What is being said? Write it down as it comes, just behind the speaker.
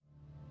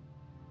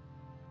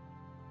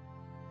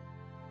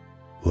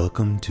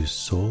Welcome to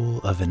Soul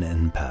of an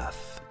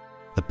Empath,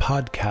 the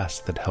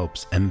podcast that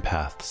helps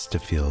empaths to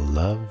feel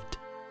loved,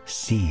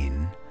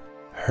 seen,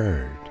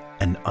 heard,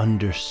 and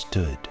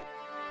understood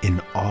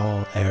in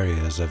all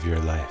areas of your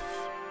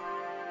life.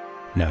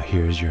 Now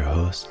here's your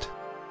host,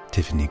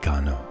 Tiffany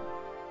Cano.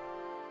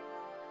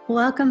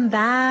 Welcome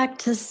back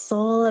to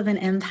Soul of an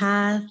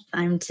Empath.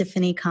 I'm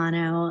Tiffany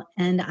Cano,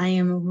 and I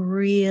am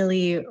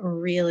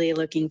really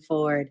looking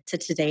forward to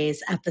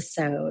today's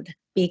episode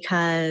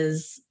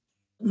because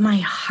my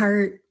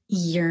heart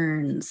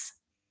yearns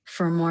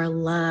for more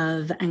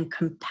love and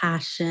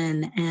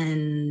compassion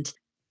and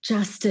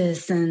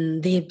justice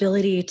and the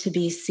ability to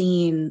be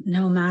seen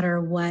no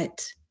matter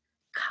what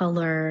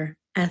color,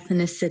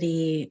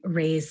 ethnicity,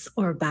 race,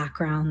 or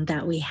background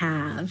that we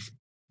have.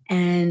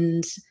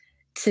 And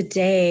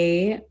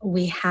today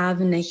we have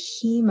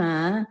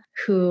Nahima,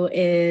 who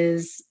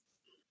is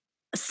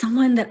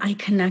someone that I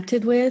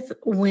connected with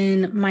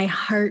when my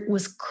heart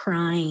was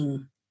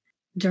crying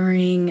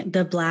during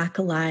the Black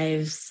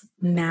Lives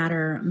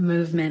Matter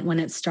movement when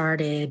it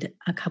started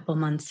a couple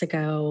months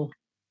ago.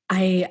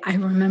 I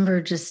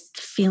remember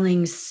just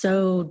feeling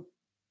so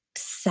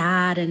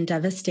sad and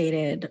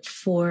devastated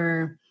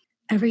for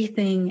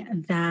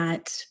everything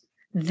that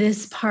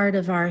this part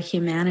of our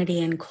humanity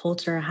and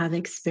culture have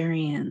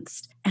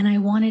experienced. And I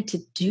wanted to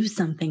do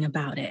something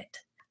about it.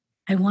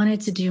 I wanted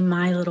to do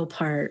my little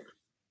part.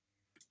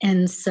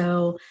 And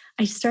so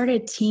I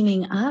started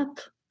teaming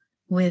up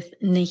with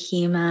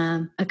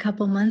Nahima a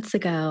couple months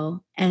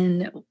ago.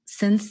 And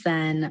since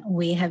then,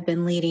 we have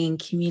been leading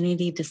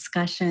community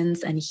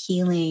discussions and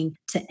healing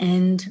to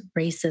end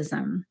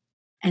racism.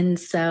 And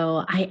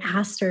so I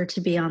asked her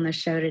to be on the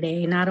show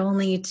today, not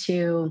only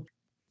to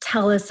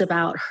tell us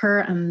about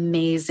her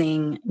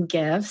amazing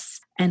gifts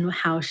and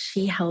how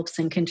she helps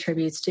and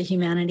contributes to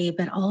humanity,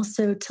 but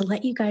also to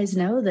let you guys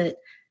know that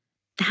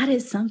that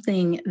is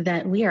something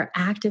that we are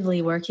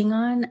actively working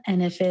on.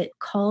 And if it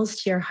calls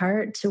to your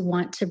heart to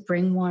want to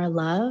bring more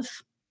love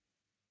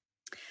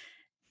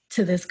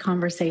to this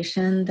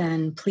conversation,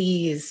 then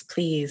please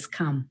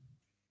come.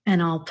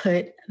 And I'll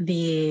put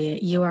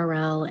the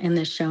URL in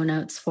the show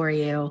notes for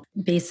you.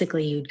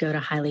 Basically, you'd go to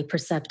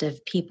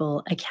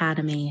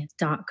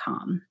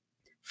highlyperceptivepeopleacademy.com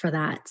for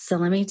that. So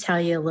let me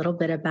tell you a little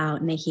bit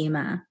about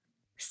Nahima.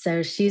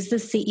 So she's the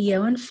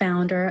CEO and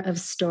founder of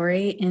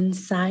Story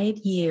Inside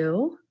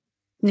You.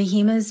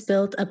 Nahima's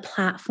built a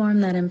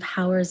platform that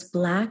empowers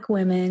Black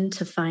women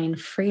to find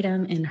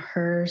freedom in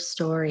her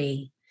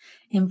story,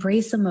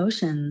 embrace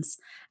emotions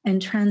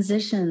and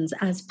transitions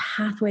as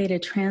pathway to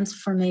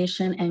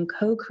transformation, and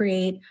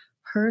co-create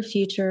her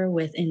future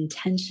with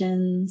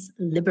intentions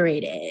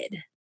liberated.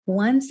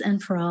 Once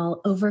and for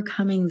all,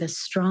 overcoming the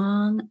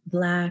strong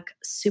Black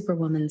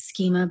superwoman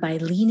schema by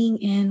leaning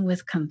in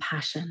with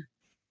compassion.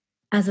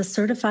 As a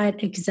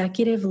certified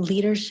executive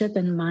leadership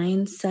and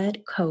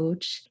mindset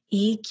coach,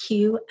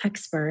 EQ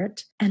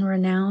expert, and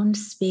renowned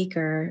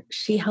speaker,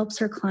 she helps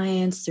her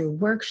clients through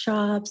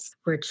workshops,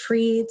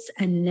 retreats,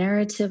 and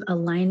narrative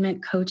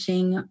alignment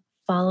coaching,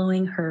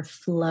 following her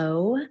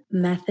flow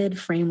method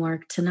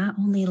framework to not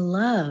only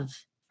love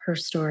her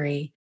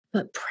story,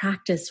 but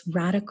practice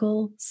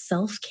radical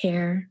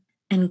self-care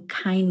and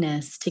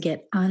kindness to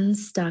get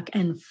unstuck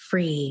and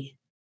free.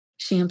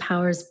 She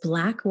empowers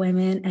Black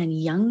women and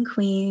young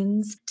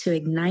queens to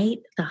ignite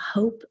the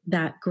hope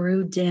that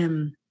grew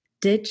dim,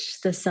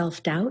 ditch the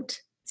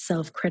self-doubt,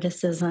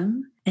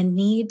 self-criticism, and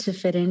need to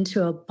fit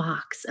into a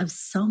box of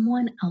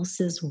someone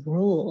else's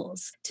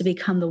rules to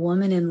become the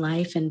woman in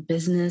life and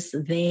business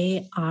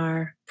they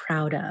are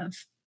proud of.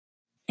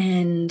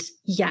 And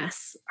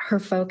yes, her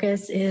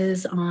focus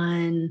is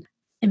on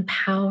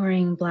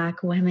empowering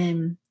Black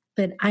women.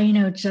 But I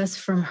know just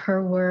from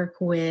her work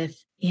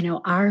with,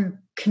 our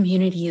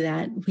community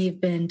that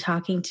we've been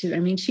talking to, I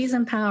mean, she's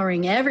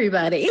empowering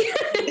everybody.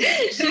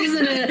 She's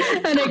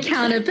an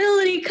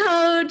accountability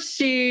coach.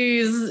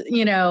 She's,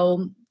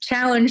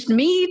 challenged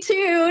me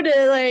too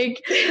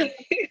to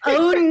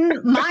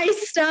own my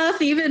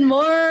stuff even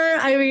more.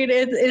 I mean,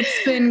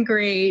 it's been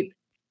great.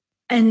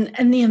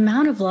 And the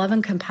amount of love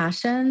and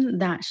compassion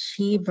that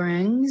she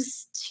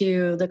brings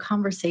to the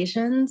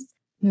conversations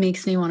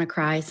makes me want to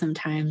cry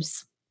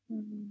sometimes.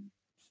 Mm-hmm.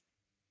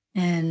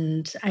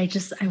 And I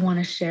want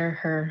to share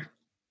her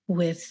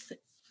with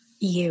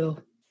you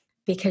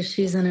because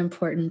she's an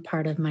important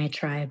part of my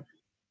tribe.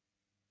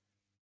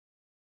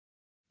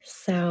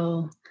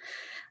 So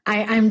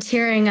I'm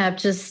tearing up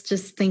just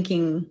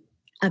thinking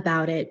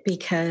about it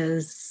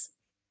because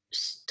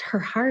her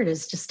heart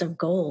is just of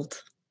gold.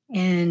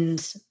 And,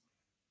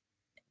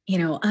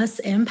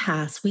 us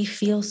empaths, we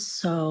feel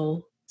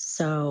so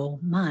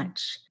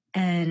much.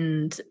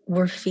 And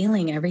we're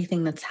feeling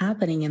everything that's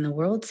happening in the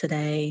world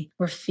today.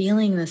 We're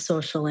feeling the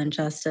social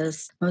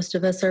injustice. Most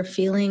of us are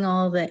feeling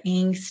all the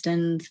angst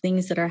and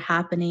things that are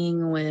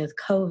happening with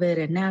COVID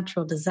and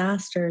natural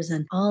disasters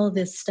and all of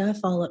this stuff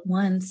all at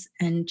once.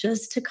 And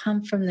just to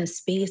come from this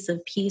space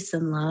of peace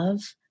and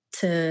love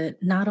to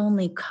not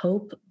only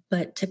cope,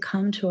 but to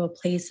come to a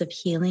place of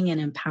healing and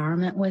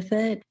empowerment with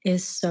it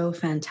is so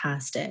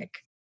fantastic.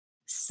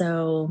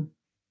 So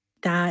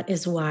that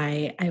is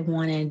why I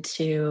wanted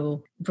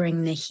to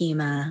bring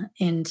Nahima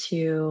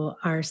into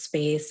our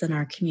space and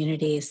our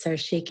community so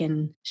she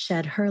can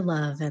shed her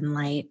love and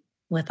light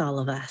with all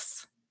of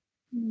us.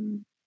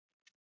 Mm.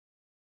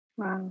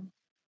 Wow.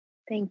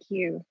 Thank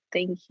you.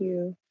 Thank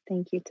you.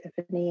 Thank you,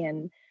 Tiffany.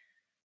 And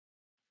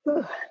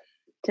whew,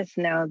 just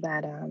know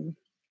that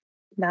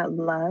that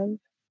love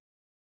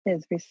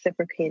is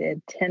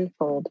reciprocated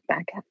tenfold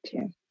back at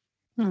you.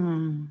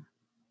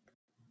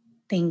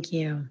 Thank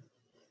you.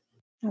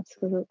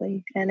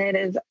 Absolutely. And it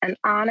is an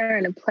honor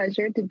and a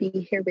pleasure to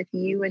be here with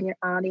you and your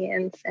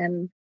audience.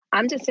 And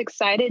I'm just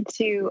excited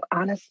to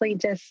honestly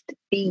just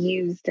be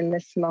used in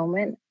this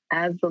moment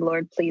as the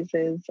Lord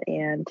pleases,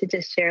 and to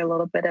just share a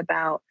little bit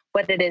about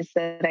what it is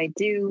that I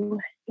do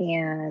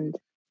and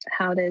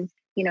how it is,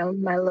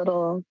 my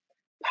little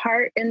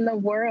part in the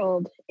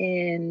world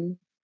in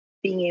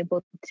being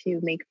able to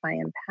make my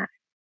impact,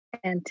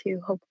 and to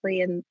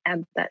hopefully, and at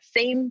that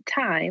same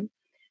time,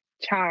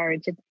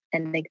 charge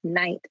and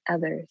ignite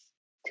others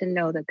to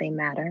know that they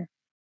matter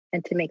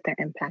and to make their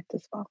impact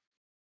as well.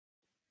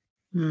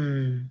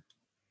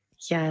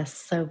 Yes,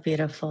 so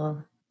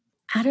beautiful.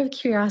 Out of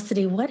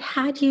curiosity, what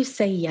had you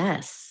say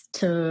yes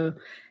to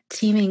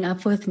teaming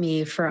up with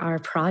me for our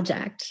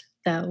project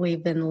that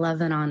we've been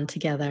loving on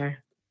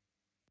together?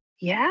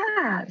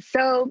 Yeah.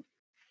 So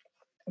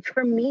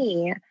for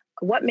me,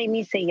 what made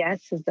me say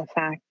yes is the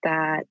fact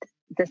that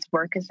this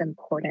work is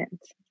important.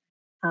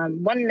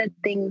 One of the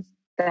things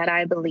that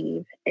I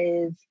believe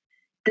is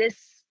this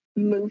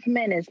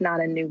movement is not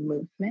a new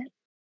movement,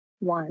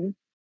 one.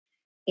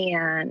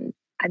 And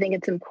I think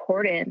it's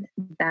important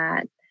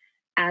that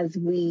as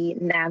we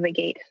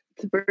navigate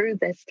through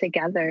this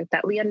together,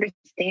 that we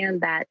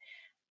understand that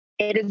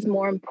it is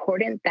more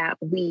important that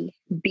we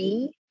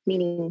be,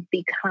 meaning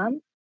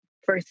become,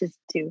 versus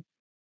do.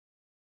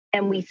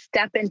 And we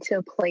step into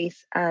a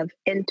place of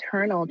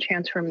internal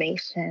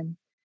transformation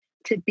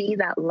to be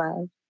that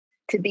love,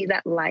 to be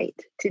that light,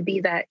 to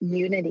be that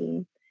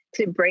unity,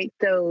 to break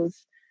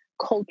those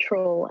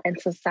cultural and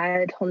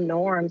societal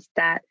norms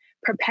that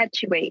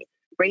perpetuate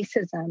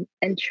racism,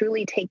 and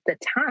truly take the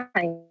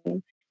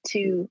time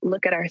to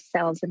look at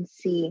ourselves and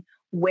see,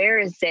 where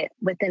is it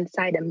within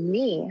inside of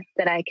me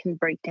that I can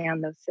break down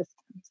those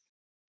systems?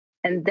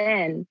 And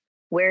then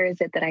where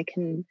is it that I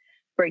can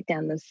break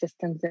down those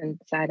systems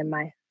inside of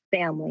my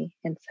family,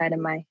 inside of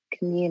my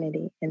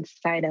community,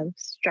 inside of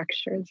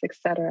structures,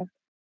 etc.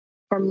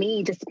 For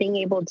me, just being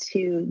able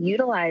to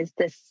utilize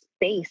this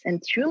space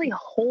and truly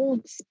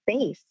hold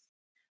space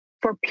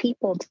for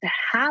people to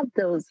have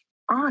those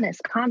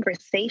honest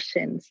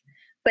conversations,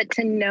 but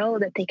to know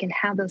that they can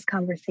have those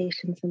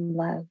conversations in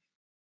love,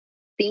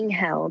 being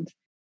held,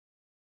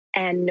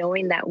 and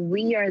knowing that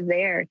we are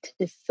there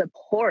to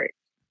support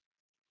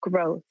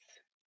growth.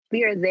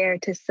 We are there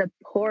to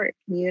support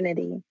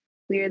unity.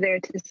 We are there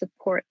to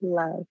support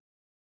love.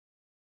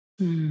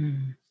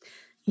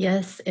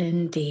 Yes,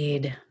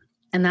 indeed.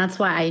 And that's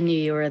why I knew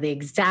you were the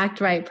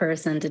exact right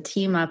person to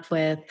team up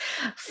with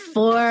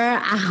for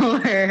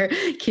our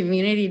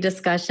community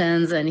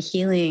discussions and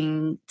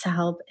healing to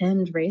help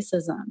end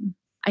racism.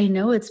 I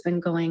know it's been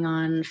going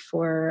on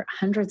for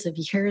hundreds of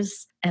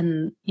years.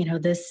 And,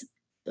 this,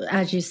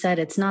 as you said,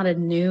 it's not a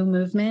new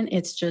movement.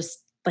 It's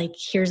just like,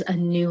 here's a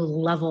new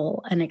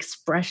level, an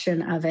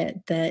expression of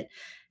it that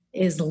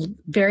is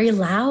very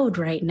loud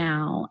right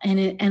now.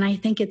 And I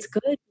think it's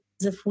good.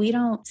 If we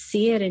don't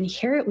see it and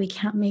hear it, we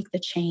can't make the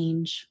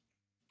change.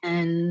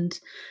 And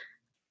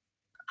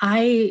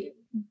I,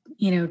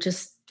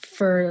 just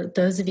for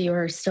those of you who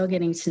are still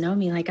getting to know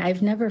me, like,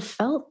 I've never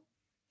felt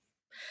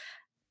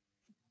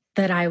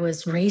that I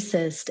was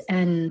racist.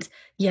 And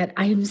yet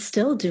I'm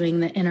still doing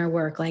the inner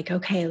work. Like,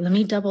 okay, let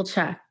me double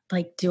check.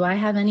 Like, do I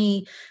have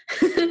any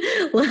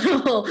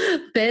little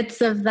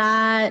bits of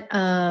that,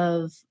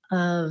 of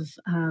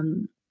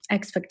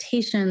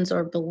expectations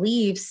or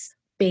beliefs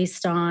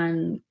based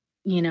on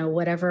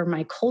whatever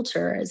my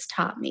culture has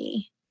taught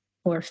me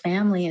or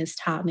family has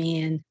taught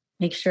me, and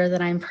make sure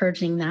that I'm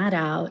purging that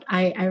out.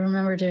 I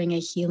remember doing a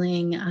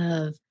healing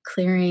of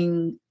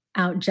clearing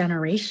out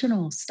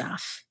generational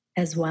stuff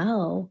as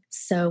well.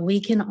 So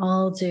we can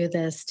all do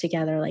this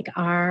together. Like,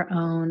 our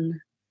own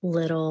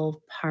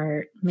little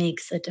part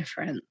makes a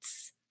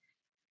difference.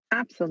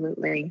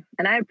 Absolutely.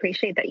 And I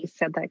appreciate that you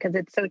said that, because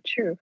it's so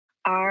true.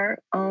 Our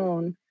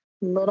own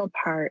little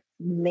part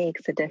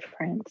makes a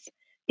difference,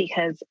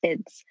 because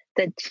it's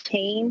the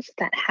change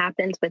that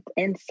happens with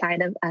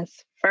inside of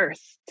us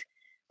first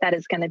that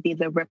is going to be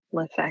the ripple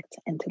effect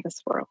into this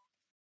world.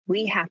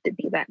 We have to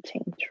be that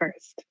change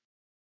first.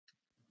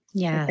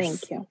 Yes. So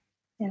thank you.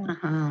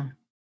 Yeah.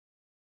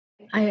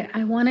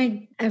 I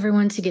wanted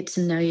everyone to get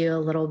to know you a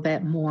little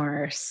bit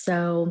more.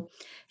 So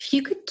if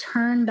you could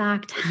turn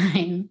back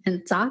time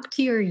and talk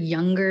to your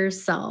younger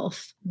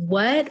self,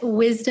 what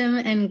wisdom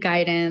and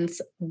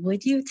guidance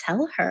would you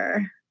tell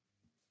her?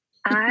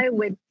 I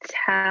would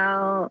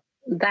tell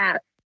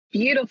that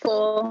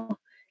beautiful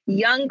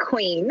young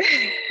queen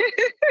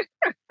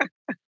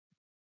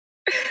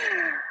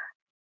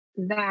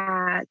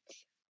that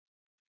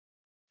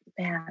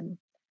man,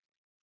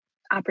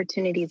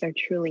 opportunities are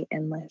truly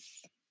endless.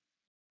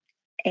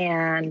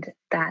 And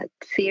that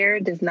fear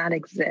does not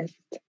exist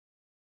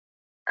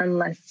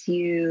unless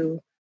you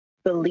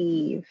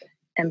believe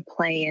and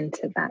play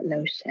into that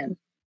notion.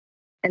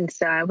 And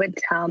so I would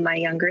tell my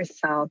younger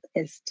self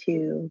is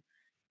to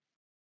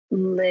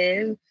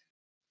live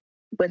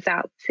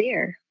without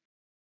fear,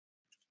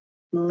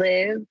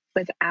 live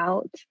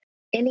without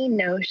any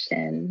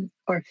notion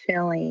or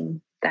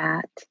feeling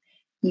that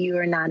you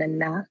are not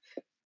enough,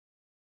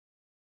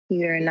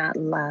 you are not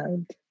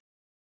loved,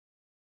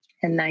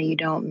 and that you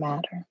don't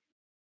matter.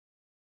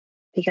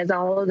 Because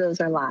all of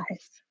those are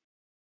lies.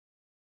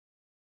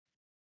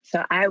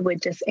 So I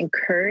would just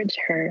encourage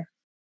her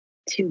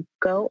to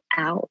go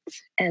out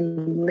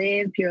and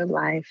live your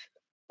life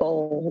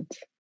bold.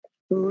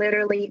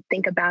 Literally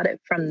think about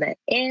it from the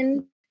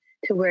end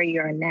to where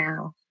you are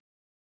now.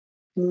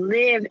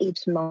 Live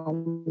each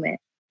moment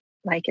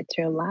like it's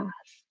your last,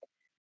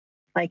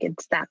 like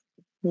it's that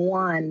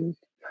one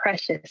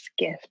precious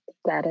gift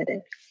that it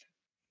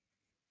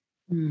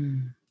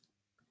is.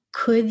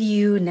 Could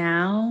you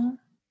now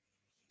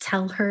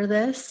tell her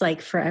this,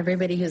 like for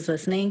everybody who's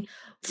listening?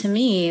 To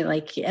me,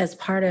 like as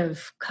part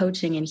of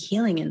coaching and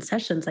healing in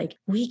sessions, like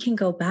we can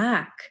go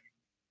back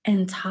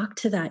and talk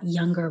to that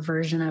younger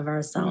version of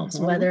ourselves,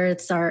 whether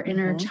it's our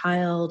inner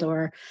child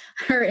or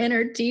our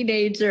inner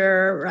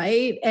teenager,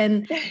 right?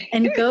 And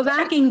go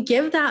back and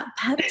give that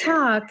pep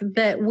talk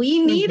that we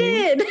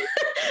needed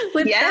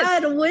with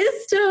that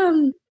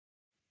wisdom.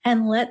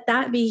 And let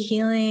that be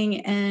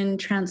healing and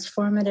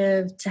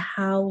transformative to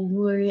how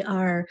we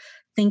are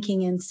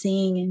thinking and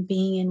seeing and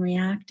being and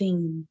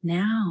reacting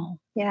now.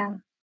 Yeah.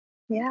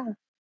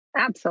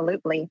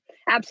 Absolutely.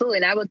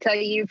 And I will tell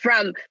you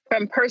from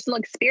personal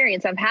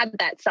experience, I've had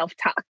that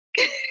self-talk.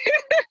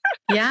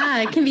 Yeah,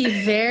 it can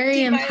be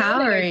very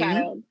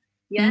empowering.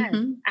 Yes,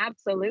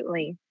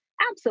 absolutely.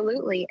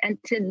 And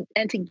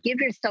to give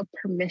yourself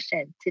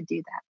permission to do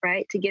that,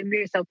 right? To give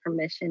yourself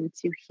permission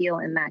to heal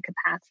in that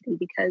capacity,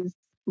 because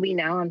we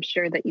know, I'm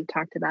sure that you've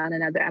talked about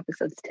in other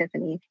episodes,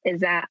 Tiffany,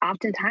 is that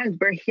oftentimes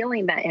we're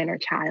healing that inner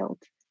child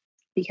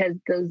because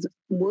those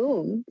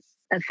wounds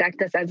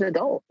affect us as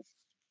adults.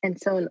 And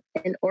so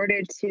in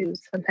order to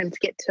sometimes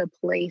get to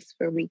a place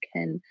where we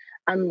can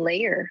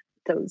unlayer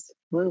those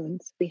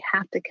wounds, we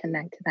have to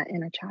connect to that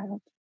inner child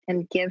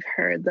and give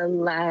her the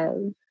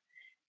love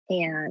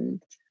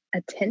and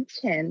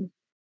attention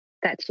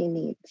that she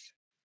needs.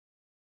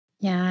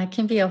 Yeah, it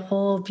can be a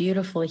whole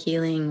beautiful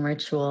healing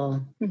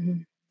ritual.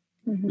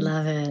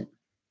 Love it.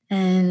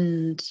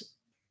 And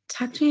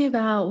talk to me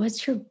about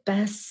what's your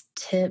best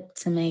tip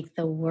to make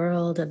the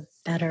world a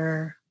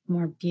better,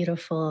 more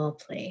beautiful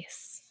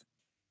place?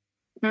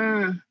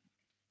 You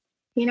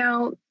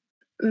know,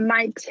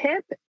 my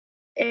tip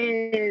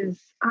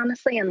is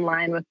honestly in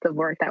line with the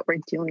work that we're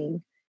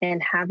doing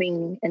and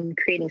having and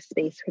creating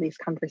space for these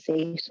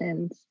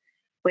conversations,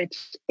 which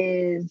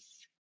is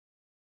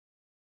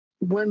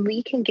when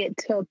we can get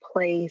to a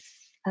place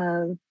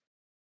of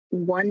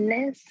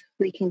oneness,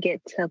 we can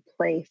get to a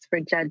place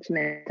where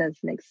judgment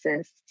doesn't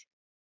exist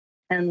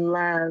and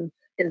love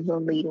is the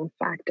leading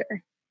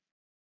factor.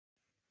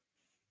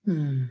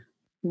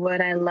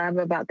 What I love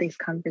about these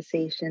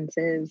conversations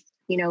is,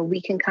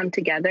 we can come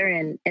together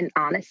in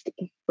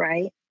honesty,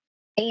 right?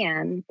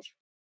 And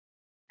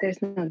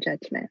there's no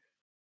judgment.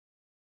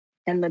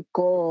 And the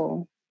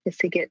goal is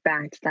to get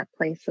back to that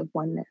place of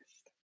oneness.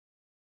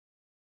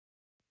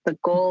 The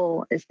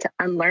goal is to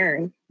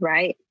unlearn,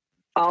 right?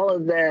 All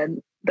of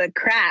the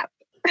crap,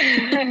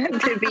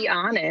 to be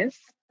honest,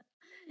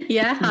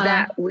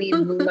 that we've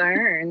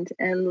learned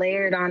and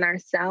layered on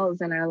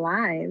ourselves and our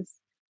lives,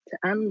 to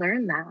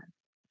unlearn that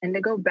and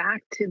to go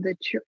back to the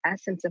true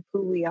essence of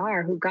who we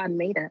are, who God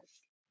made us,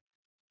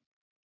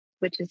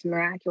 which is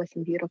miraculous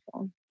and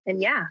beautiful.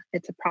 And yeah,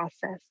 it's a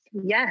process.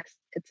 Yes,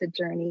 it's a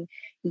journey.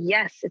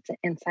 Yes, it's an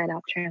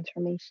inside-out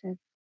transformation.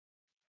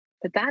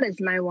 But that is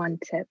my one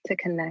tip: to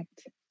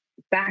connect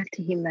back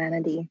to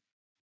humanity,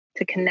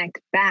 to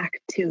connect back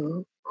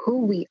to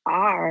who we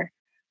are,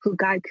 who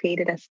God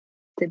created us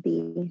to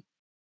be,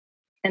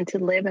 and to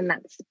live in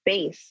that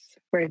space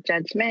where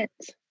judgment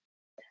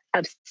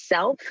of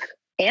self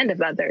and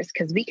of others,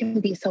 because we can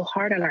be so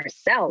hard on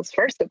ourselves,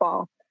 first of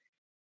all.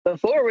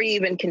 Before we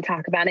even can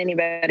talk about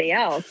anybody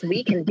else,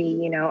 we can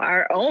be,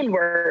 our own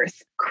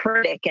worst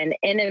critic and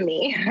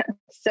enemy.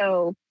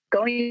 So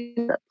going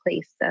to a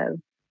place of,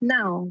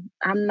 no,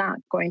 I'm not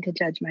going to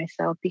judge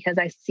myself, because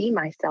I see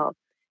myself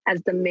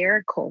as the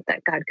miracle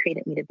that God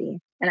created me to be.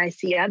 And I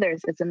see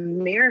others as a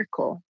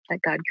miracle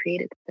that God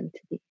created them to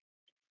be.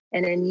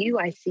 And in you,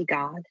 I see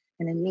God.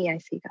 And in me, I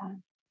see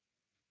God.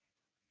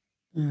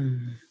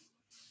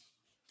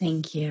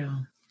 Thank you.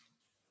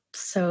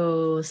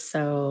 So,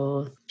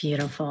 so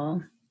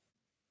beautiful.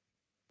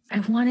 I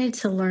wanted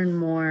to learn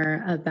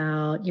more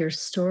about your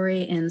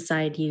Story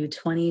Inside You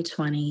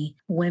 2020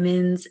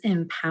 Women's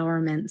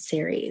Empowerment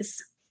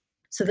Series.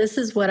 So this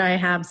is what I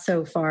have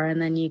so far,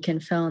 and then you can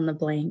fill in the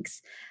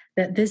blanks.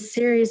 that this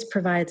series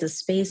provides a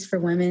space for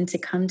women to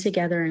come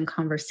together in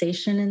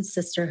conversation and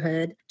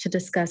sisterhood to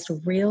discuss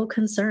real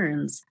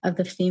concerns of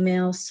the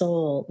female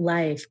soul,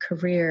 life,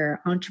 career,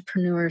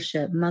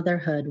 entrepreneurship,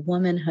 motherhood,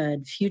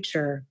 womanhood,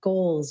 future,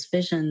 goals,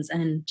 visions,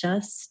 and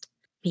just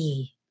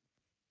be.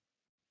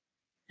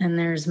 And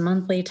there's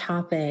monthly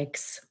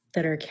topics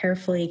that are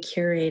carefully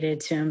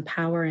curated to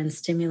empower and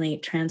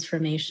stimulate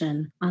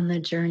transformation on the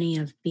journey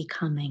of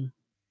becoming.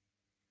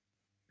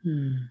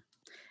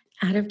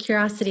 Out of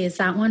curiosity, is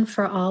that one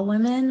for all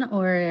women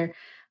or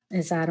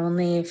is that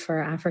only for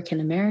African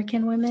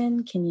American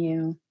women? Can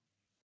you?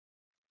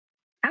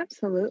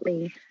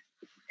 Absolutely.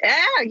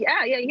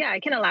 Yeah. I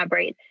can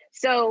elaborate.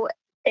 So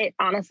it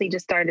honestly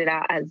just started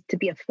out as to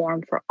be a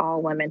forum for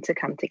all women to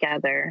come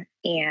together.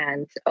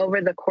 And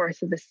over the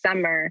course of the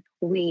summer,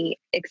 we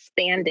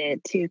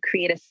expanded to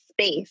create a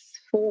space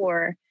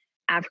for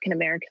African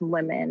American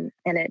women.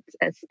 And it's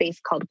a space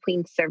called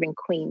Queens Serving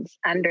Queens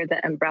under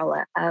the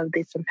umbrella of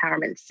this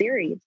empowerment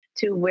series,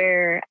 to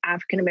where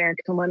African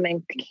American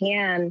women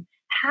can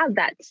have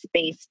that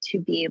space to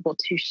be able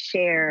to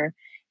share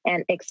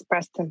and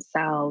express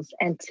themselves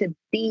and to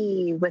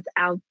be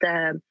without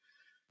the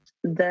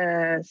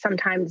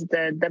sometimes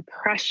the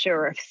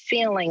pressure of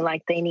feeling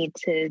like they need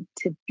to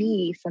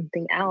be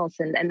something else.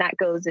 And that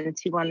goes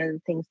into one of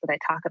the things that I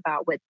talk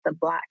about with the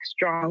Black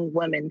strong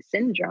woman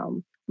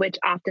syndrome, which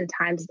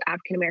oftentimes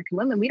African American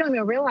women, we don't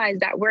even realize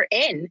that we're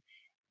in,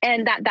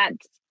 and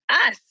that's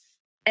us.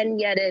 And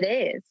yet it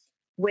is,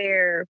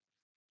 where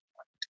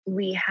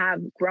we have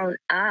grown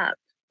up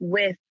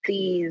with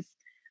these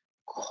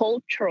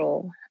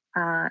cultural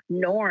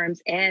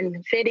norms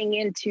and fitting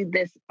into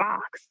this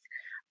box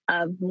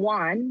of,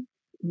 one,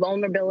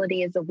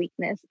 vulnerability is a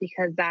weakness,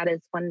 because that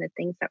is one of the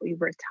things that we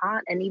were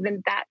taught. And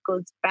even that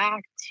goes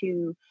back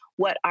to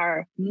what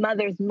our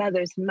mothers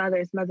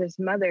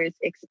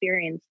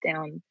experienced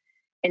down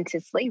into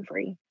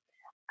slavery.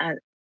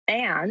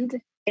 And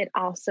it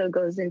also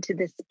goes into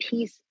this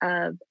piece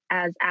of,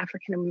 as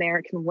African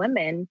American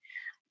women,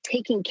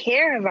 taking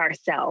care of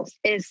ourselves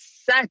is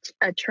such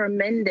a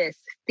tremendous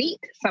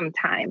feat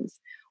sometimes,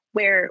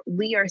 where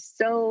we are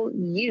so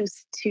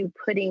used to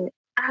putting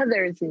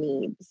others'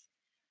 needs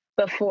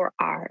before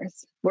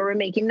ours, where we're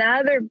making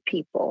other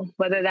people,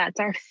 whether that's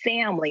our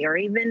family or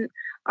even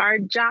our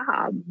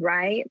job,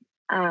 right,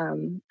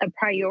 a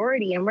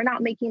priority, and we're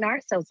not making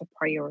ourselves a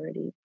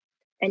priority.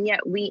 And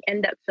yet we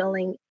end up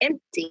feeling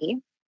empty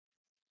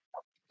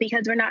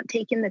because we're not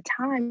taking the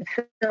time to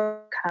fill the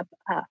cup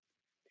up.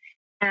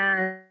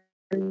 And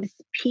this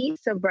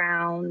piece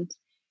around,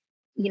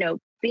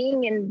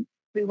 being in,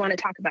 we want to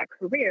talk about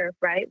career,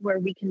 right? Where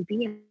we can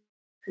be in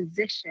a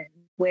position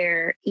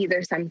where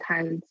either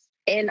sometimes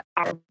in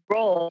our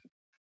role,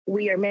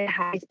 we are made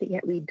high, but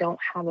yet we don't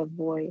have a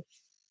voice,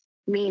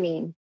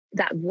 meaning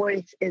that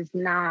voice is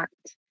not,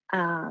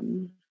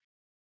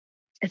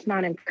 it's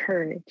not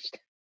encouraged.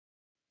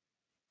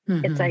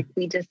 Mm-hmm. It's like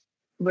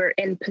we're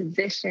in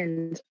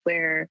positions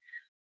where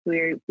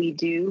we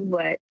do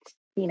what,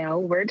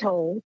 we're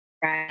told,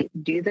 right?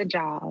 Do the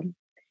job.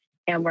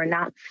 And we're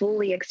not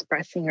fully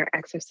expressing or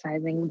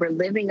exercising. We're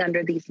living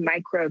under these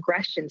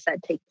microaggressions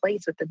that take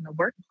place within the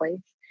workplace.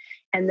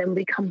 And then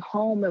we come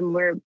home and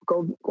we're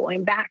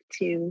going back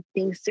to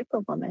being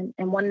Superwoman.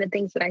 And one of the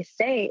things that I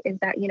say is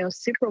that,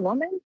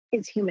 Superwoman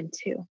is human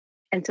too.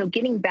 And so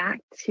getting back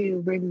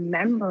to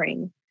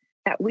remembering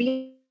that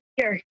we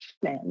are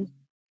human,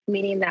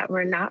 meaning that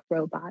we're not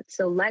robots.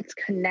 So let's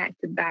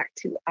connect back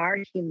to our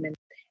human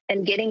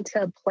and getting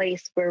to a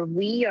place where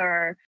we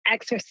are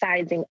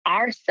exercising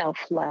our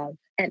self-love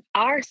and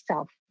our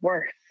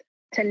self-worth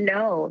to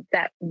know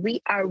that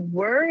we are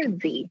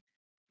worthy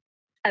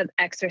of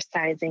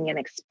exercising and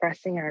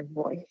expressing our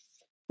voice.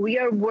 We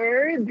are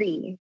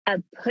worthy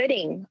of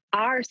putting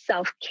our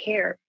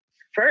self-care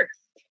first.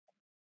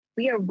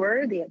 We are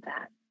worthy of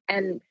that.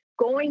 And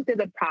going through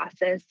the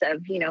process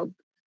of,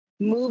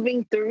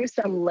 moving through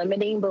some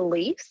limiting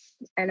beliefs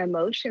and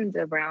emotions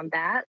around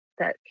that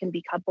can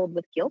be coupled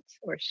with guilt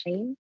or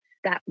shame,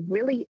 that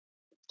really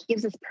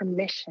gives us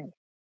permission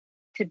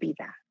to be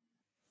that.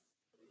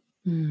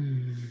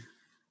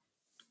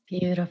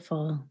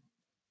 Beautiful.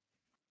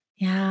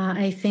 Yeah,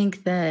 I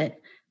think that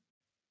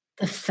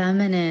the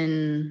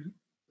feminine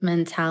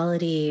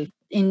mentality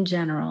in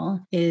general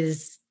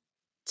is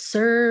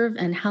serve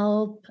and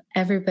help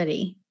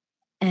everybody.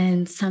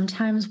 And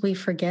sometimes we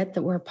forget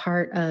that we're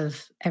part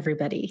of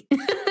everybody.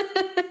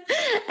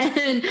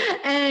 and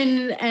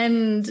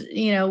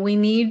we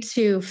need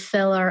to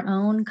fill our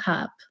own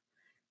cup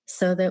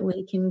so that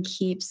we can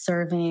keep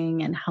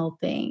serving and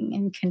helping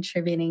and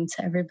contributing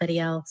to everybody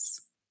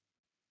else.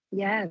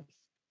 Yes,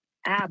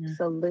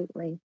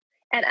 absolutely.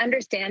 Yeah. And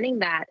understanding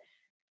that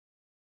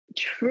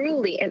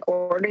truly, in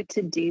order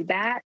to do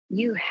that,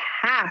 you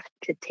have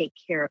to take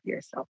care of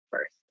yourself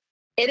first.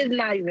 It is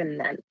not even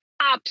an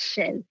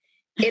option.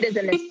 It is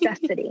a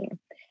necessity.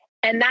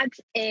 And that's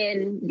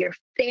in your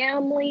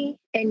family,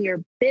 in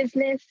your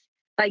business.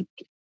 Like,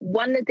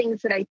 one of the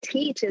things that I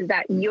teach is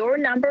that your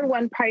number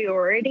one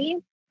priority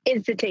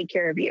is to take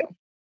care of you.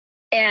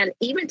 And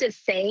even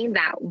just saying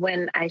that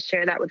when I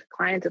share that with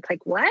clients, it's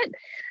like, what?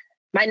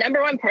 My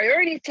number one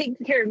priority is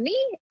taking care of me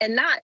and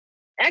not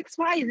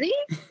XYZ?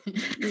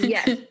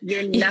 Yes,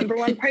 your number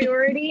one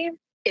priority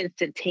is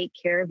to take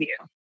care of you.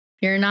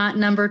 You're not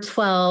number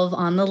 12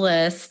 on the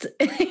list.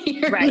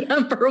 You're Right.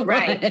 number one.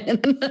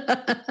 Right.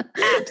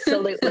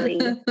 Absolutely.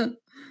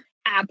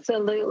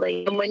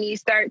 Absolutely. And when you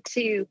start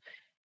to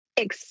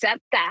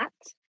accept that,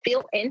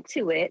 feel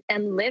into it,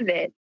 and live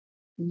it,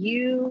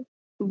 you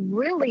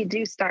really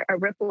do start a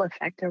ripple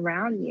effect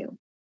around you.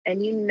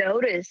 And you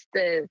notice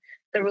the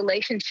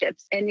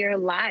relationships in your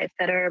life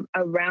that are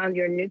around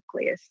your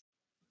nucleus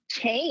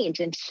change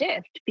and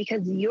shift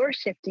because you're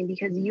shifting,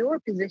 because you're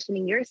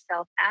positioning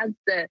yourself as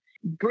the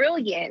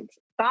brilliant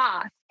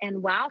boss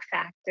and wow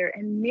factor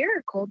and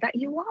miracle that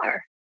you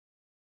are.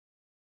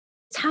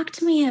 Talk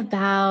to me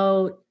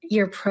about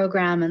your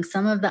program and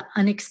some of the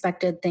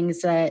unexpected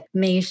things that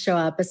may show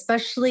up,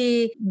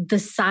 especially the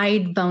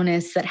side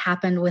bonus that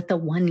happened with the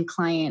one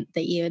client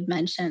that you had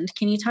mentioned.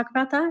 Can you talk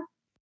about that?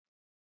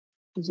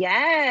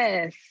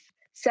 Yes.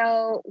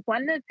 So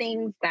one of the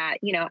things that,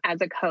 as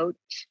a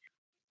coach,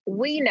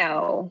 we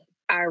know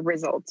our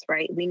results,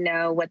 right? We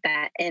know what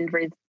that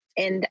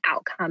end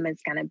outcome is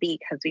going to be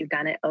because we've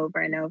done it over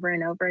and over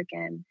and over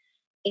again.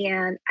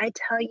 And I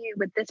tell you,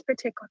 with this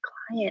particular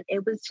client,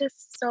 it was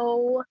just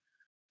so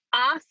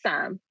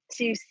awesome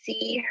to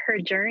see her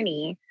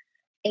journey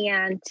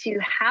and to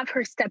have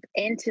her step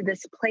into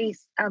this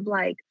place of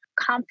like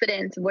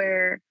confidence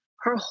where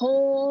her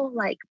whole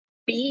like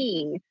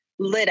being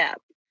lit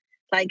up.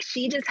 Like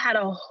she just had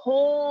a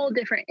whole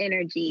different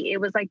energy. It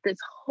was like this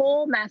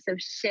whole massive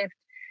shift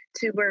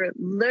to where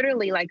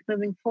literally like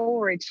moving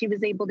forward, she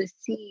was able to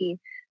see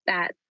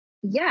that,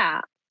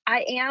 yeah,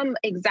 I am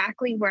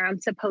exactly where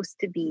I'm supposed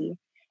to be.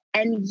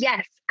 And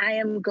yes, I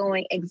am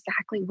going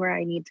exactly where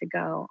I need to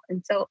go.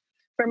 And so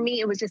for me,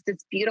 it was just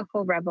this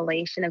beautiful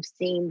revelation of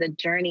seeing the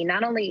journey,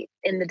 not only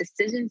in the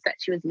decisions that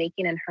she was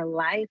making in her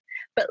life,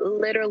 but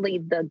literally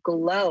the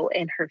glow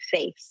in her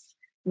face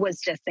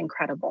was just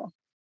incredible.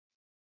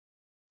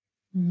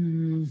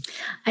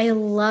 I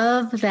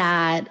love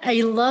that. I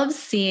love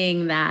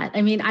seeing that.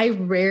 I mean, I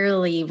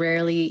rarely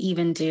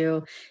even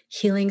do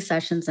healing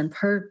sessions in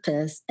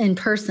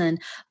person,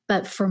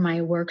 but for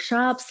my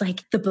workshops,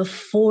 like the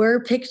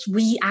before picture,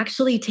 we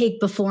actually take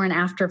before and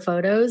after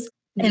photos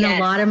in a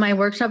lot of my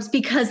workshops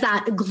because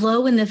that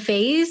glow in the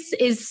face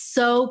is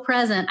so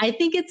present. I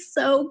think it's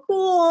so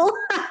cool.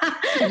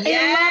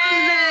 Yes.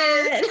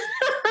 I love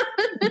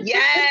it.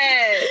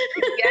 Yes.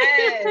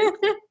 Yes.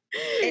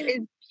 It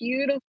is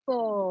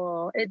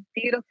beautiful. It's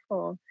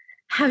beautiful.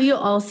 Have you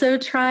also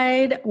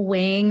tried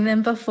weighing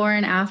them before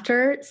and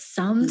after?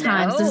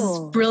 Sometimes, This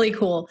is really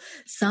cool.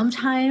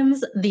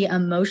 Sometimes the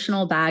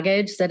emotional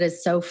baggage that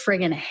is so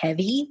friggin'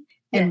 heavy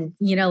and,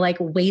 like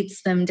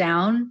weights them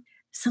down,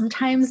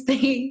 sometimes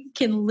they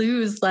can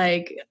lose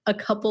like a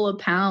couple of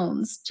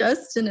pounds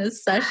just in a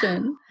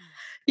session.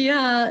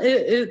 Yeah,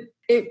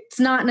 it's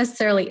not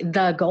necessarily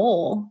the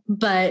goal,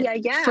 but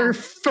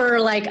for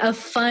like a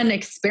fun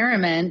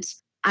experiment,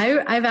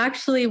 I've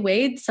actually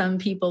weighed some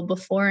people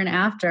before and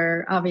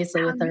after,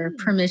 obviously with their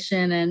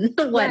permission and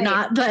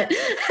whatnot, but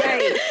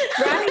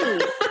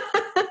right.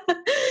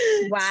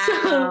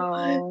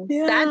 Wow. So,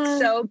 that's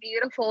so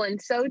beautiful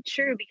and so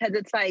true because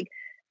it's like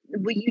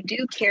when you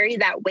do carry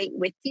that weight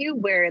with you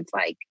where it's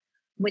like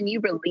when you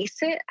release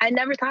it, I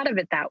never thought of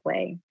it that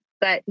way.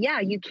 But yeah,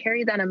 you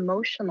carry that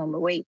emotional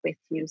weight with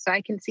you. So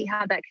I can see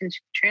how that can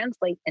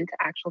translate into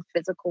actual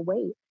physical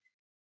weight.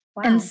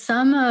 Wow. And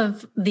some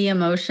of the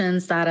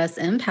emotions that us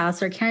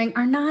empaths are carrying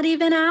are not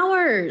even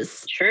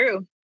ours.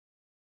 True.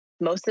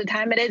 Most of the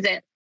time it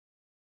isn't.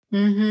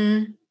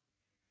 Mm-hmm.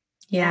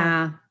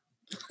 Yeah.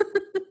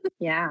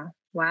 Yeah.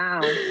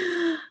 Wow.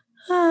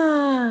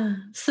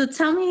 So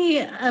tell me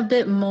a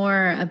bit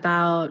more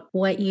about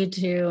what you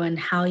do and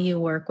how you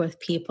work with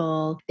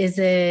people. Is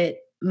it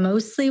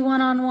mostly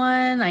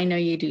one-on-one? I know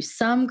you do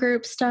some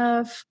group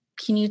stuff.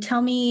 Can you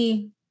tell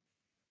me,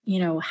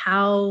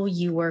 how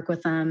you work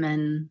with them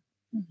and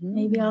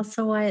maybe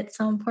also why it's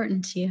so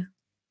important to you?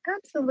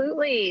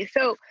 Absolutely.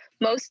 So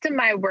most of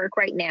my work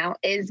right now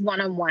is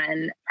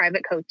one-on-one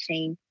private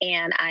coaching,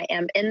 and I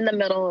am in the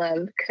middle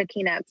of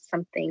cooking up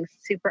something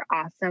super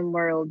awesome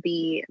where it'll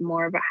be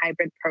more of a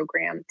hybrid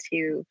program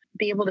to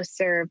be able to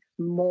serve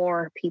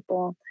more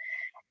people.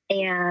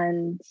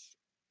 And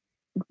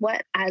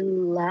what I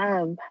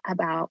love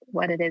about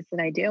what it is that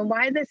I do and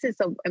why this is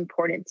so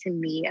important to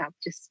me, I'll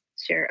just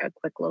share a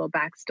quick little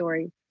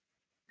backstory.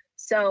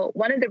 So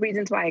one of the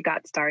reasons why I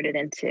got started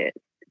into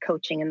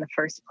coaching in the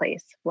first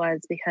place was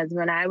because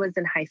when I was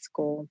in high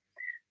school,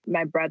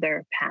 my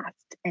brother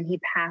passed, and he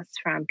passed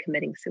from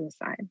committing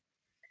suicide.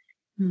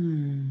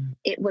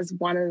 It was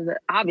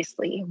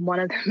obviously one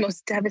of the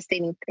most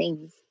devastating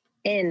things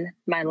in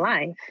my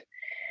life.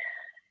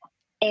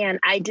 And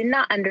I did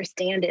not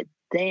understand it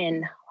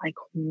then, like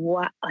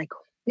what, like,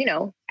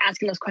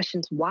 asking those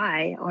questions,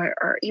 why,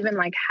 or even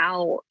like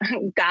how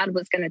God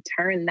was going to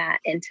turn that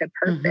into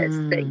purpose.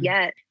 But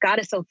yet God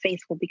is so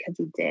faithful because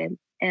he did.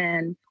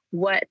 And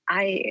what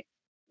I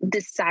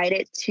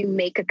decided to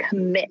make a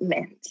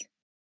commitment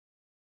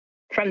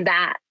from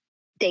that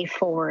day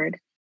forward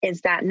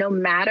is that no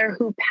matter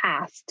who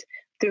passed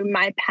through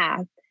my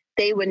path,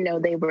 they would know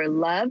they were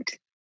loved,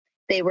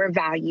 they were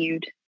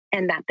valued,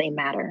 and that they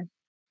matter.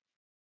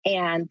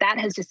 And that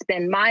has just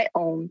been my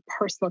own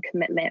personal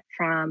commitment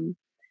from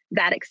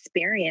that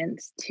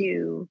experience,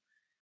 to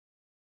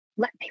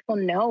let people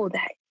know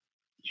that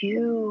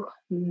you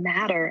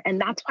matter. And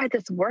that's why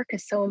this work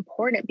is so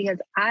important, because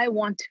I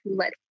want to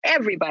let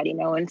everybody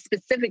know, and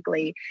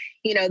specifically,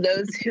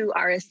 those who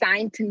are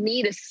assigned to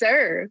me to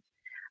serve,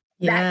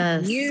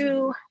 that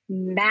you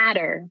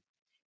matter.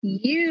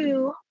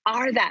 You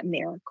are that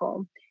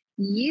miracle.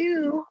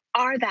 You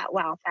are that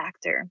wow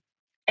factor.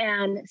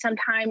 And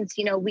sometimes,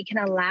 we can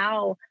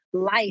allow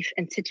life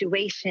and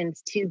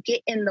situations to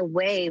get in the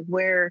way,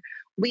 where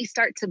we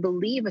start to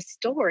believe a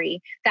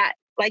story that,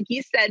 like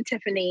you said,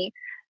 Tiffany,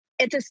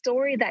 it's a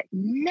story that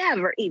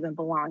never even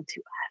belonged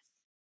to us.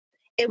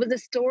 It was a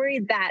story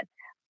that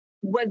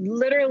was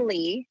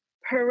literally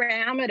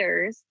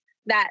parameters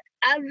that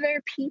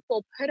other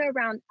people put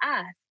around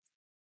us,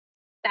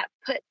 that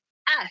put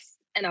us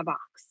in a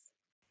box.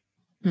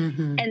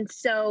 Mm-hmm. And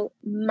so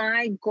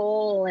my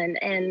goal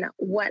and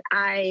what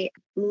I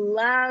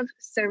love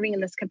serving in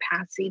this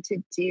capacity to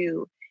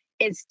do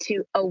is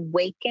to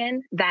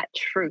awaken that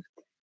truth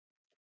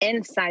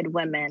inside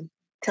women,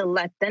 to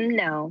let them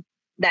know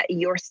that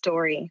your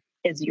story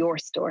is your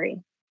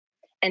story,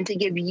 and to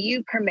give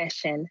you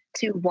permission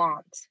to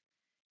want,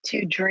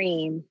 to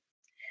dream,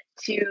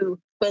 to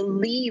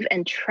believe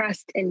and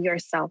trust in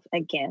yourself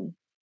again,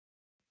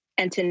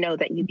 and to know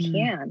that you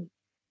can,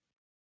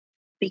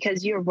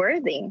 because you're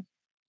worthy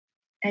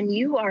and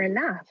you are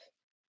enough.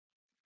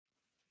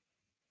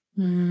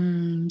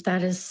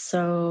 That is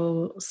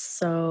so,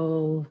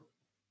 so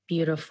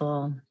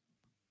beautiful.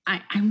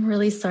 I'm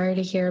really sorry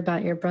to hear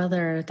about your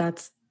brother.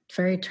 That's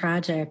very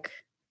tragic.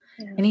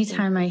 Yeah,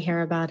 anytime I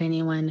hear about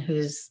anyone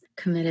who's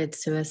committed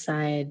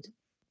suicide,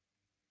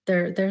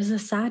 there's a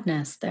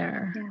sadness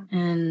there. Yeah.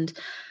 And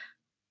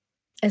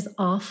as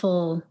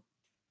awful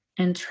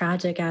and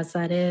tragic as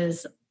that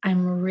is,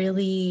 I'm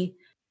really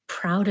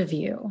proud of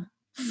you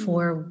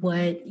for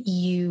what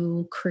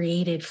you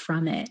created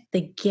from it,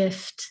 the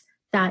gift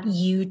that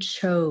you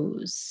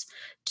chose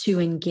to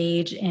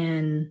engage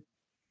in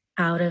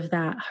out of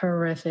that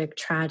horrific,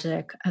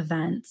 tragic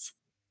event.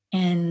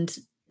 And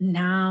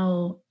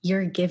now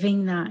you're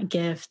giving that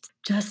gift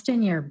just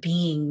in your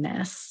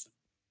beingness.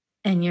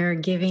 And you're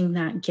giving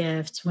that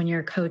gift when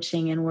you're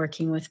coaching and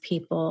working with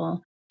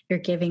people. You're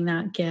giving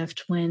that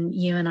gift when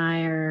you and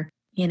I are,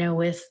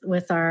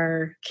 with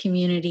our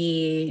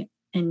community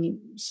and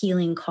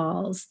healing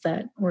calls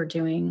that we're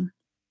doing.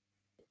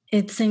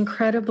 It's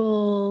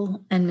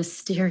incredible and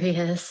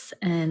mysterious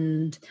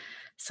and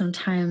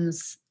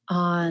sometimes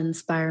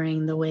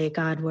awe-inspiring the way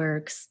God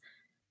works.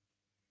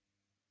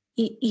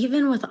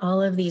 Even with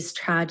all of these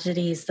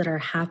tragedies that are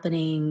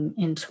happening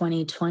in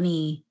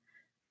 2020,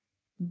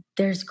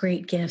 there's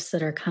great gifts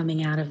that are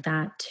coming out of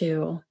that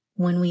too.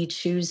 When we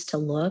choose to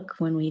look,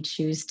 when we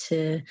choose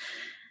to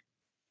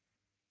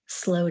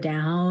slow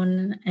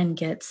down and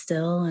get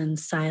still and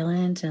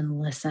silent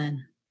and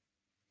listen.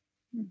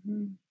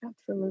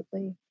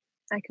 Absolutely.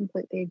 I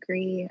completely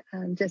agree.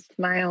 Just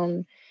my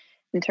own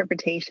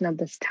interpretation of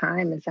this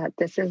time is that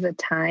this is a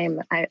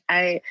time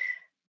I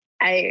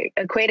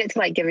equate it to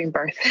like giving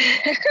birth.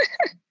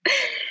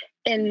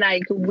 And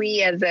like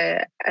we as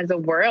a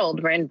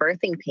world, we're in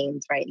birthing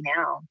pains right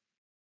now.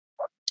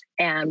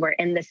 And we're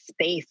in this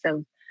space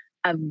of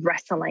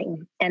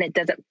wrestling, and it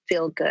doesn't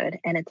feel good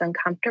and it's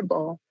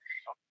uncomfortable.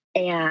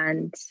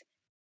 And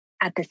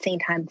at the same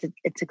time,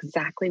 it's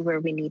exactly where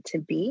we need to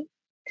be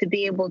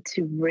able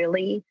to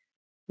really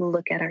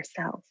look at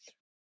ourselves.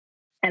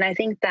 And I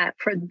think that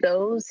for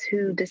those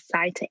who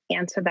decide to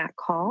answer that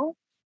call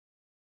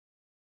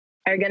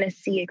are going to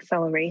see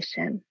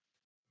acceleration.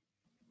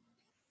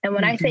 And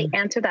when I say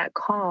answer that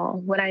call,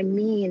 what I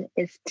mean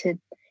is to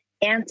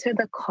answer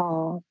the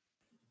call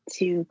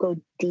to go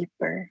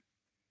deeper,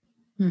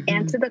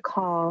 answer the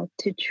call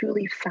to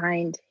truly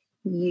find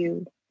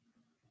you,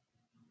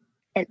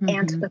 and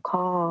answer the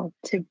call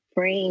to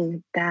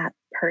bring that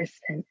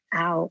person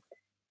out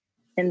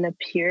in the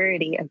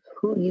purity of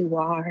who you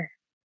are.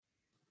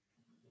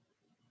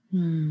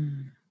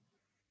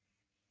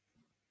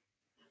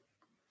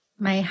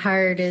 My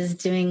heart is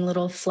doing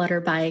little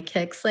flutterby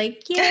kicks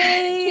like,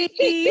 yay!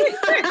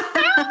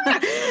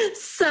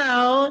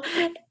 So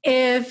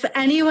if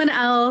anyone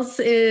else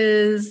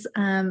is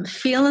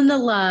feeling the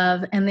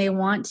love and they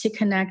want to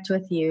connect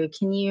with you,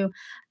 can you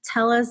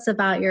tell us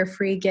about your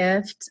free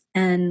gift?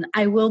 And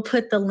I will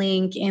put the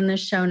link in the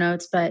show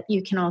notes, but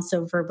you can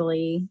also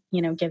verbally,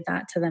 give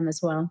that to them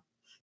as well.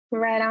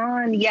 Right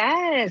on.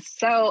 Yes.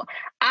 So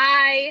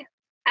I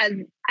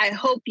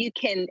hope you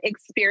can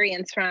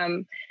experience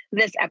from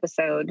this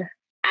episode,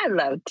 I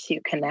love to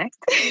connect.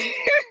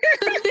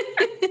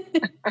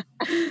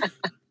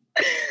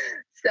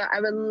 So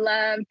I would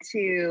love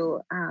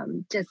to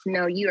just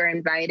know you are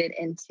invited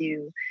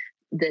into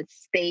this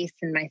space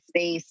and my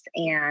space,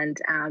 and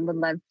would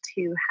love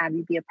to have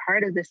you be a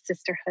part of this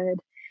sisterhood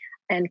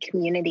and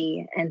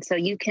community. And so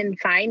you can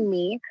find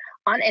me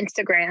on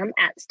Instagram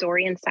at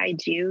Story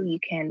Inside You. You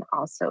can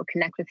also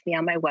connect with me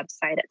on my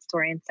website at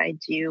Story Inside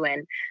You.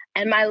 And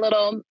my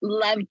little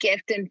love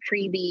gift and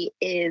freebie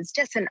is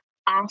just an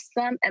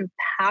awesome and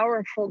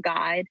powerful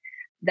guide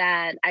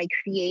that I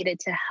created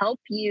to help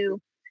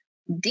you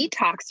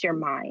detox your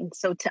mind.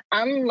 So to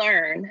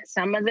unlearn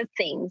some of the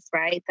things,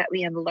 right, that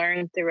we have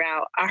learned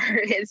throughout our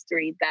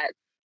history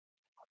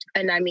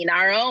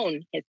our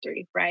own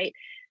history, right,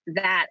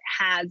 that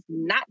has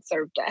not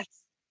served us,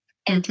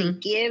 and to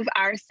give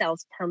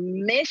ourselves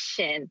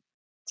permission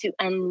to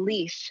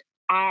unleash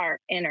our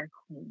inner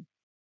queen.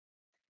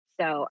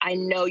 So I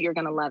know you're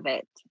going to love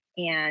it.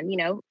 And,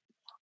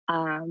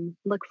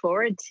 look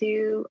forward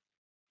to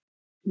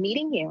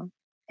meeting you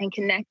and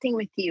connecting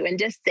with you and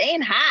just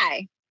saying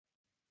hi.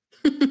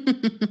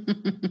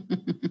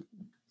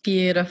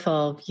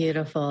 Beautiful,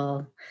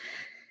 beautiful.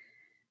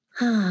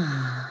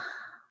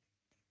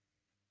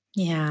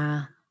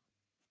 Yeah.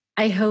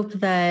 I hope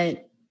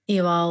that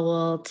you all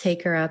will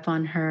take her up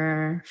on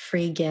her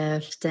free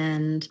gift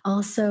and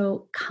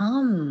also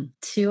come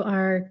to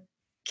our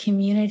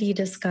community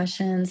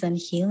discussions and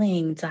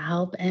healing to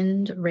help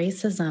end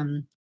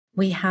racism.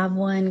 We have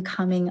one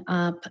coming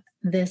up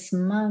this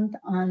month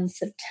on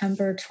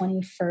September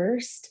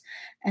 21st.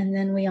 And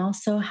then we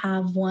also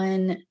have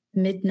one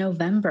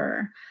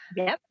mid-November.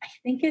 Yep. I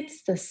think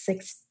it's the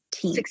 16th.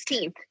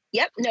 16th.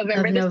 Yep.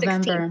 November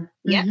 16th.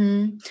 Yep.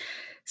 Mm-hmm.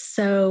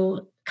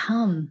 So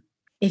come.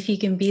 If you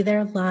can be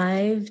there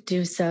live,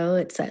 do so.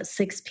 It's at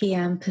 6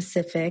 p.m.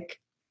 Pacific,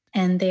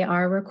 and they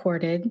are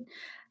recorded.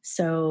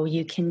 So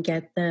you can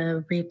get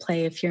the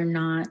replay if you're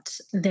not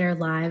there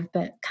live,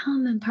 but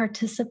come and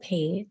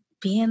participate.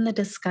 Be in the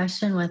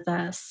discussion with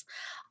us.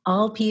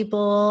 All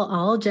people,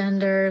 all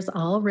genders,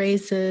 all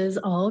races,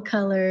 all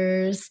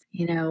colors.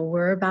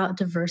 We're about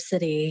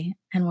diversity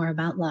and we're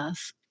about love.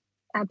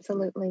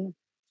 Absolutely.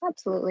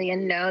 Absolutely.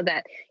 And know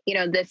that,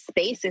 this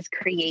space is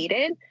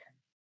created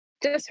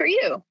just for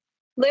you,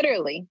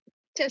 literally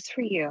just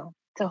for you,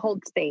 to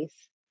hold space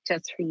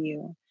just for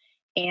you.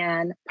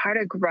 And part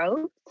of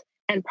growth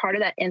and part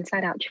of that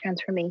inside out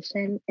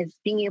transformation is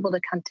being able to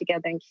come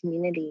together in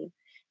community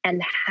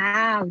and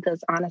have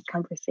those honest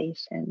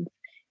conversations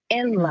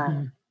in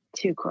love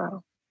to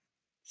grow.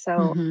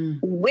 So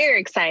we're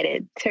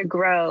excited to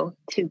grow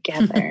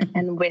together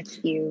and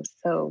with you.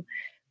 So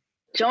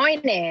join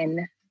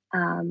in.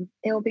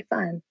 It will be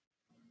fun.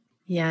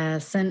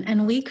 Yes.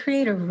 And we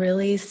create a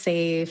really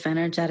safe,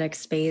 energetic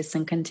space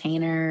and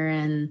container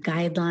and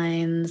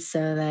guidelines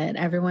so that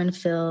everyone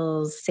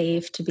feels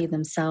safe to be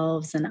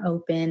themselves and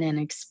open and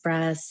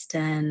expressed.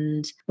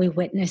 And we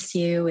witness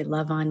you, we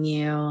love on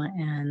you,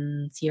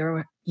 and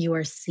you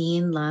are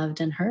seen, loved,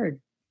 and heard.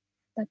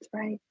 That's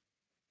right.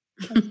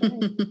 That's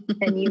right.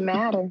 And you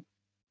matter.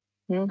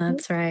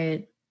 That's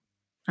right.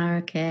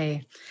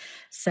 Okay.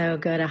 So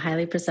go to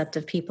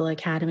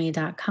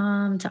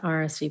highlyperceptivepeopleacademy.com to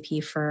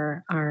RSVP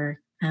for our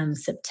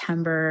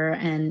September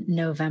and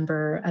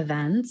November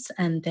events.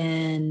 And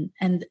then,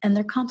 and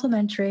they're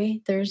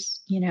complimentary.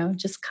 There's,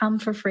 just come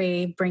for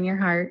free, bring your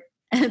heart.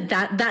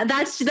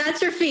 That's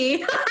your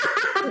fee.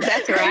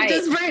 That's right.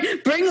 Just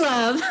bring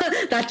love.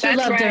 That's your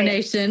love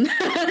donation.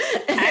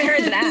 I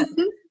heard that.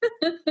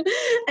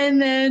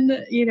 And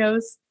then,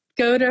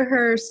 go to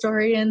her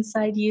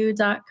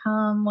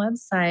storyinsideyou.com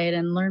website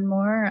and learn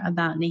more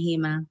about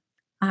Nehima.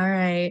 All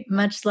right.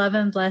 Much love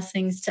and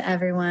blessings to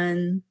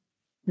everyone.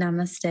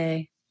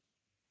 Namaste.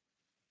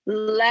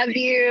 Love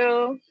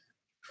you.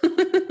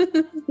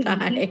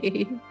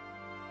 Bye.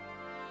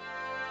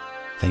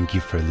 Thank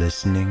you for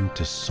listening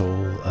to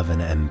Soul of an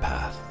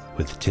Empath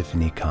with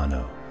Tiffany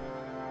Cano.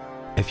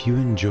 If you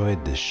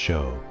enjoyed this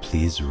show,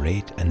 please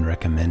rate and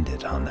recommend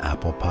it on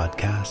Apple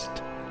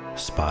Podcast,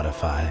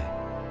 Spotify,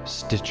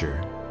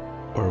 Stitcher,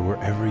 or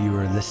wherever you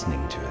are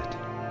listening to it.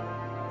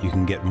 You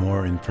can get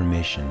more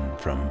information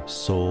from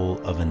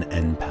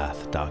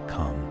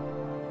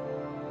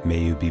soulofanempath.com.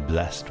 May you be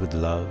blessed with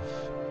love,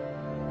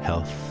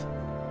 health,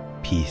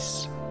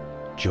 peace,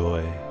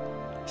 joy,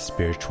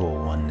 spiritual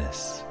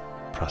oneness,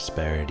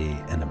 prosperity,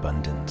 and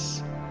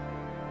abundance.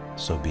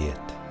 So be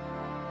it.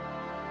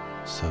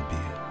 So be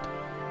it.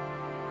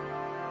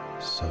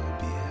 So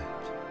be it.